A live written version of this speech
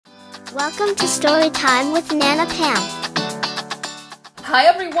Welcome to Story Time with Nana Pam. Hi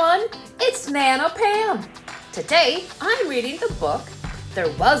everyone, it's Nana Pam. Today I'm reading the book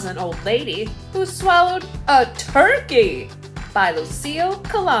There Was an Old Lady Who Swallowed a Turkey by Lucille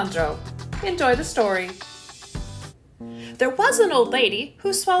Colandro. Enjoy the story. There was an old lady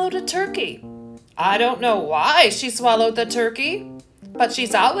who swallowed a turkey. I don't know why she swallowed the turkey, but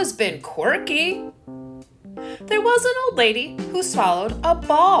she's always been quirky. There was an old lady who swallowed a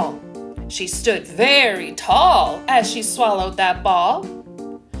ball. She stood very tall as she swallowed that ball.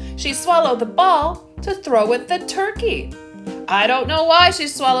 She swallowed the ball to throw at the turkey. I don't know why she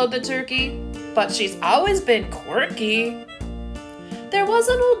swallowed the turkey, but she's always been quirky. There was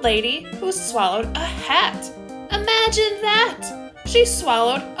an old lady who swallowed a hat. Imagine that! She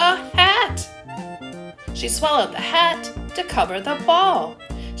swallowed a hat. She swallowed the hat to cover the ball.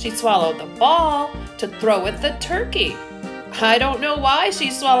 She swallowed the ball to throw at the turkey. I don't know why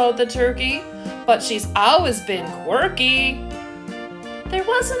she swallowed the turkey, but she's always been quirky. There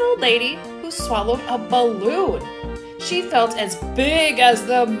was an old lady who swallowed a balloon. She felt as big as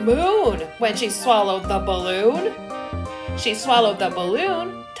the moon when she swallowed the balloon. She swallowed the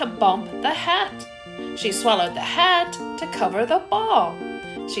balloon to bump the hat. She swallowed the hat to cover the ball.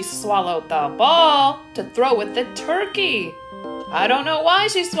 She swallowed the ball to throw at the turkey. I don't know why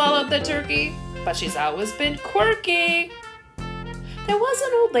she swallowed the turkey, but she's always been quirky. There was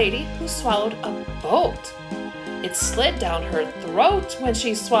an old lady who swallowed a boat. It slid down her throat when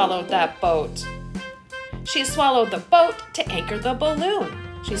she swallowed that boat. She swallowed the boat to anchor the balloon.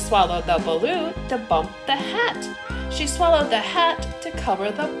 She swallowed the balloon to bump the hat. She swallowed the hat to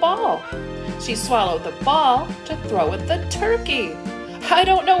cover the ball. She swallowed the ball to throw at the turkey. I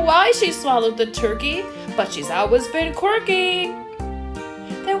don't know why she swallowed the turkey, but she's always been quirky.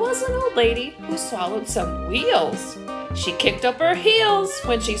 There was an old lady who swallowed some wheels. She kicked up her heels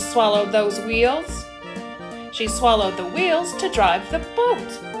when she swallowed those wheels. She swallowed the wheels to drive the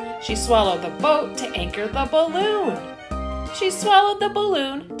boat. She swallowed the boat to anchor the balloon. She swallowed the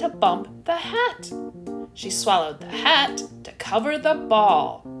balloon to bump the hat. She swallowed the hat to cover the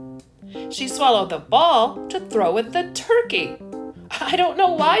ball. She swallowed the ball to throw at the turkey. I don't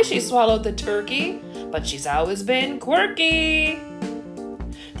know why she swallowed the turkey, but she's always been quirky.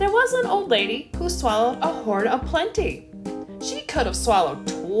 There was an old lady who swallowed a horn of plenty. She could have swallowed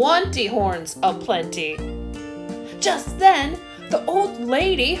 20 horns of plenty. Just then, the old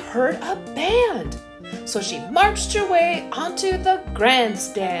lady heard a band, so she marched her way onto the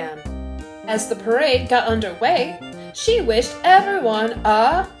grandstand. As the parade got underway, she wished everyone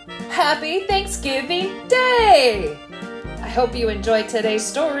a Happy Thanksgiving Day! I hope you enjoyed today's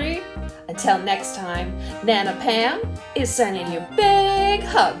story. Until next time, Nana Pam is sending you big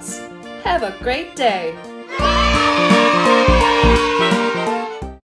hugs. Have a great day.